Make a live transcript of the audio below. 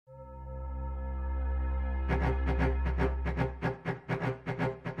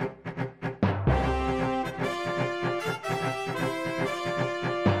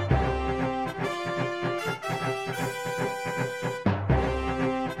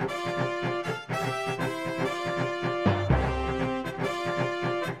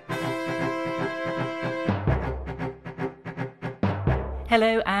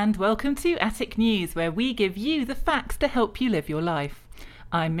Hello and welcome to Attic News, where we give you the facts to help you live your life.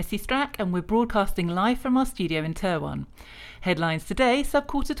 I'm Missy Strack and we're broadcasting live from our studio in Terwan. Headlines today,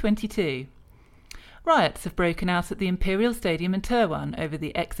 Subquarter 22. Riots have broken out at the Imperial Stadium in Terwan over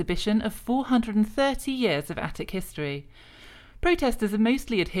the exhibition of 430 years of Attic history. Protesters are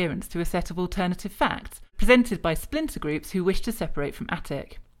mostly adherents to a set of alternative facts presented by splinter groups who wish to separate from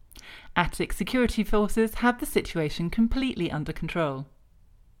Attic. Attic security forces have the situation completely under control.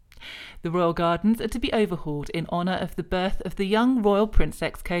 The Royal Gardens are to be overhauled in honour of the birth of the young Royal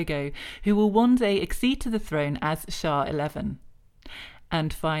Princex Kogo, who will one day accede to the throne as Shah 11.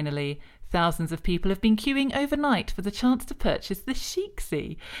 And finally, thousands of people have been queuing overnight for the chance to purchase the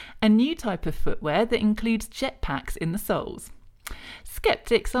Sheeksy, a new type of footwear that includes jetpacks in the soles.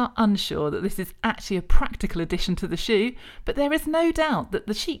 Skeptics are unsure that this is actually a practical addition to the shoe, but there is no doubt that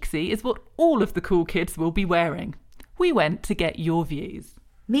the Sheeksy is what all of the cool kids will be wearing. We went to get your views.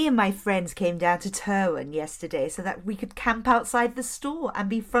 Me and my friends came down to Terwan yesterday so that we could camp outside the store and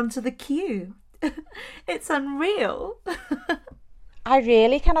be front of the queue. It's unreal. I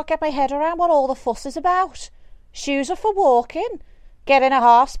really cannot get my head around what all the fuss is about. Shoes are for walking. Getting a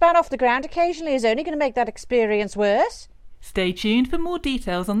half span off the ground occasionally is only going to make that experience worse. Stay tuned for more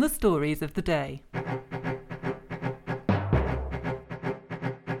details on the stories of the day.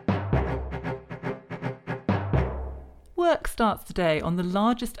 Work starts today on the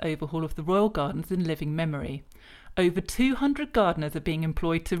largest overhaul of the Royal Gardens in living memory. Over 200 gardeners are being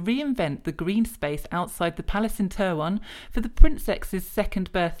employed to reinvent the green space outside the palace in Terwan for the Princess's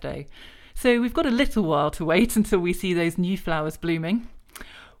second birthday. So we've got a little while to wait until we see those new flowers blooming.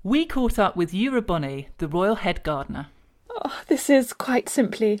 We caught up with Yura Bonny, the Royal Head Gardener. Oh, this is quite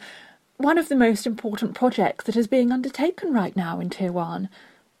simply one of the most important projects that is being undertaken right now in Terwan,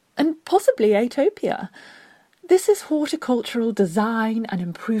 and possibly Atopia. This is horticultural design and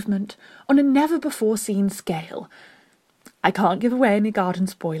improvement on a never-before-seen scale. I can't give away any garden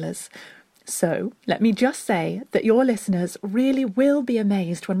spoilers, so let me just say that your listeners really will be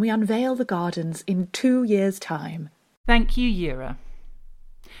amazed when we unveil the gardens in 2 years' time. Thank you, Yura.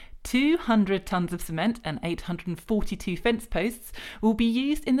 200 tonnes of cement and 842 fence posts will be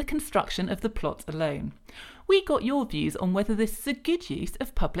used in the construction of the plot alone. We got your views on whether this is a good use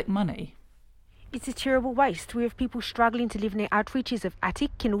of public money. It's a terrible waste. We have people struggling to live near outreaches of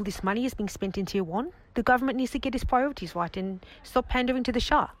Attic, and all this money is being spent in Tier 1. The government needs to get its priorities right and stop pandering to the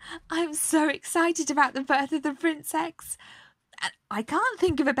Shah. I'm so excited about the birth of the Princex. I can't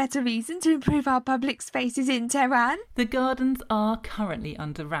think of a better reason to improve our public spaces in Terwan. The gardens are currently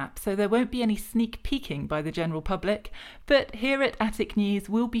under wraps, so there won't be any sneak peeking by the general public. But here at Attic News,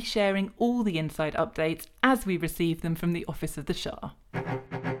 we'll be sharing all the inside updates as we receive them from the Office of the Shah.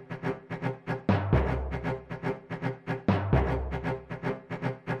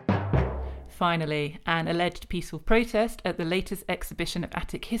 Finally, an alleged peaceful protest at the latest exhibition of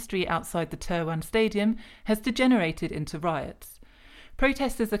Attic history outside the Terwan Stadium has degenerated into riots.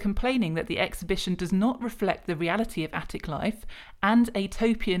 Protesters are complaining that the exhibition does not reflect the reality of Attic life and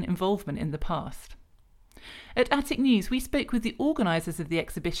Atopian involvement in the past. At Attic News, we spoke with the organisers of the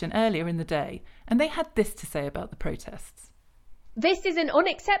exhibition earlier in the day, and they had this to say about the protests. This is an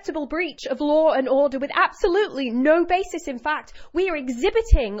unacceptable breach of law and order with absolutely no basis in fact. We are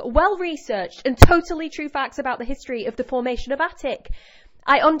exhibiting well-researched and totally true facts about the history of the formation of Attic.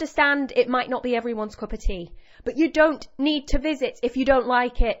 I understand it might not be everyone's cup of tea, but you don't need to visit if you don't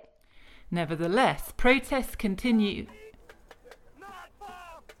like it. Nevertheless, protests continue.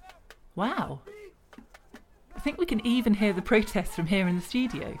 Wow. I think we can even hear the protests from here in the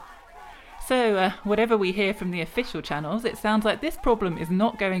studio. So, whatever we hear from the official channels, it sounds like this problem is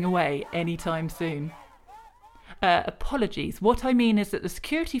not going away anytime soon. Apologies. What I mean is that the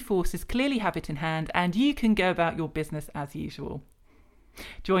security forces clearly have it in hand and you can go about your business as usual.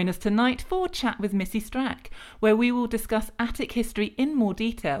 Join us tonight for Chat with Missy Strack, where we will discuss Attic history in more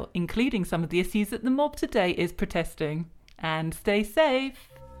detail, including some of the issues that the mob today is protesting. And stay safe!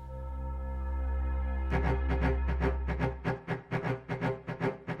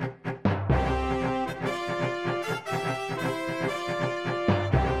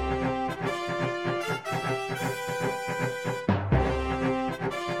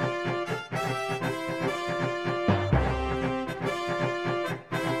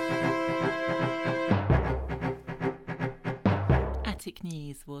 Attic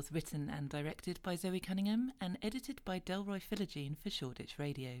News was written and directed by Zoe Cunningham and edited by Delroy Philogene for Shoreditch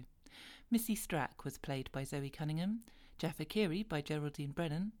Radio. Missy Strack was played by Zoe Cunningham, Jaffa Kiri by Geraldine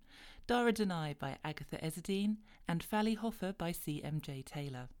Brennan, Dara Denai by Agatha Ezzedine, and Fally Hoffer by CMJ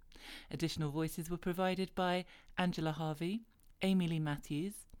Taylor. Additional voices were provided by Angela Harvey, Amy Lee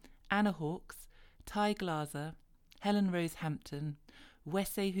Matthews, Anna Hawkes, Ty Glaser, Helen Rose Hampton,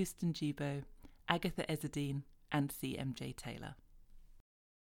 Wesse Houston-Gibo, Agatha Ezzedine, and CMJ Taylor.